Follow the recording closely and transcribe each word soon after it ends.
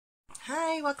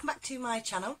Hi, welcome back to my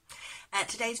channel.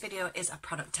 Today's video is a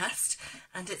product test,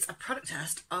 and it's a product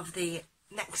test of the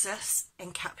Nexus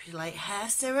Encapsulate Hair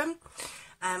Serum,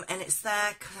 and it's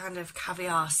their kind of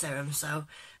caviar serum, so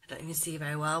I don't even see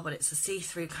very well, but it's a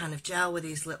see-through kind of gel with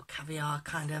these little caviar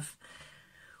kind of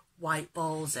white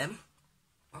balls in.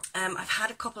 I've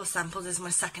had a couple of samples. This is my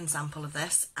second sample of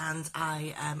this, and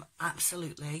I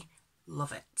absolutely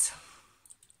love it.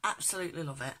 Absolutely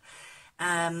love it.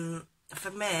 For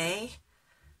me,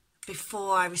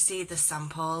 before I received this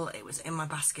sample, it was in my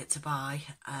basket to buy,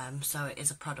 so it is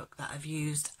a product that I've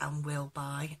used and will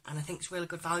buy, and I think it's really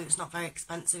good value. It's not very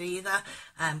expensive either,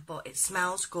 but it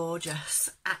smells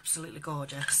gorgeous, absolutely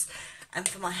gorgeous, and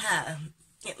for my hair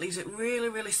it leaves it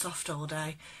really soft all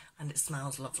day, and it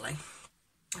smells lovely.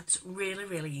 It's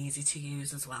really easy to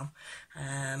use as well.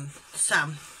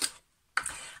 So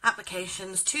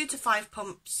applications: 2 to 5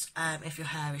 pumps if your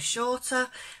hair is shorter,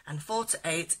 and 4 to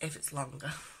 8 if it's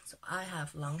longer. So I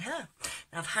have long hair.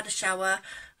 Now I've had a shower,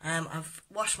 I've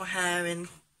washed my hair in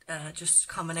just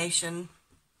combination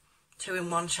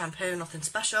 2-in-1 shampoo, nothing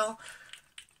special.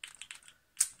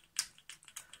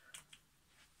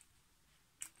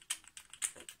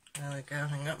 There we go,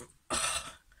 hang on.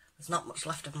 Oh, there's not much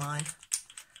left of mine.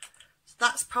 So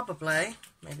that's probably,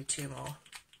 maybe 2 more,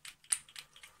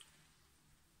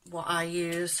 what I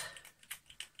use.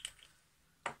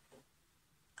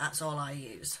 That's all I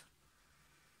use.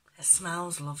 It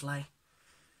smells lovely,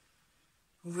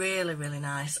 really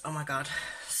nice. Oh my god.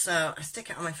 So I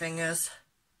stick it on my fingers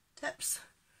tips,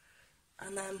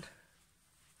 and then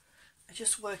I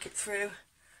just work it through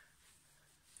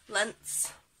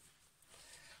lengths,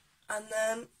 and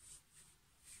then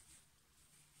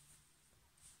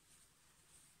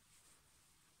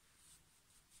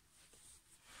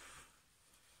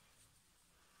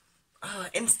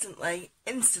instantly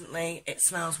it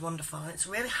smells wonderful. It's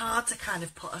really hard to kind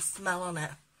of put a smell on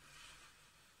it.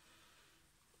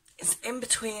 It's in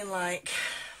between, like,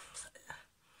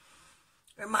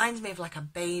 it reminds me of like a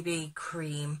baby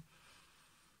cream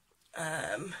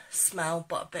smell,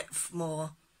 but a bit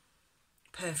more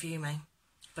perfumey,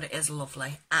 but it is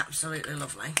lovely, absolutely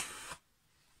lovely.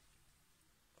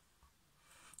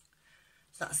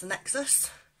 So that's the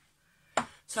Nexus.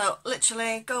 So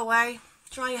literally go away,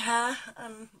 dry your hair,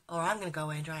 or I'm going to go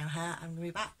away and dry my hair. I'm going to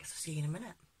be back, so see you in a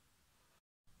minute.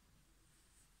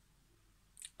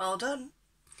 All done.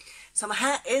 So my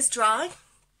hair is dry,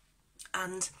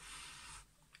 and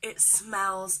it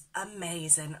smells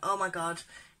amazing. Oh my god.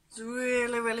 It's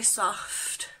really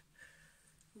soft,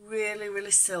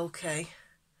 really silky,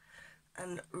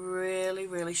 and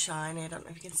really shiny. I don't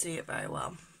know if you can see it very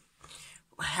well.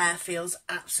 My hair feels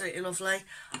absolutely lovely.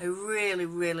 I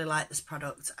really like this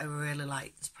product. I really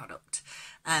like this product.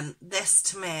 This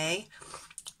to me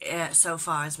so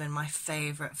far has been my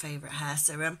favourite hair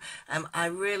serum. I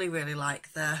really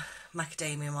like the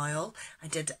macadamia oil. I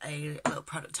did a little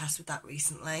product test with that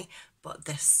recently, but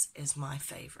this is my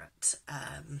favourite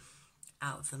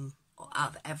out of them, or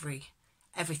out of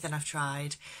everything I've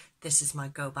tried. This is my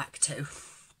go back to.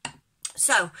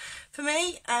 So for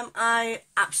me, I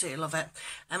absolutely love it.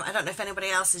 I don't know if anybody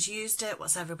else has used it.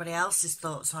 What's everybody else's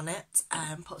thoughts on it?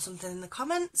 Put something in the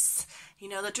comments. You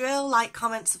know the drill. Like,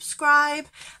 comment, subscribe,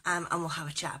 and we'll have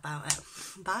a chat about it.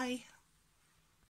 Bye.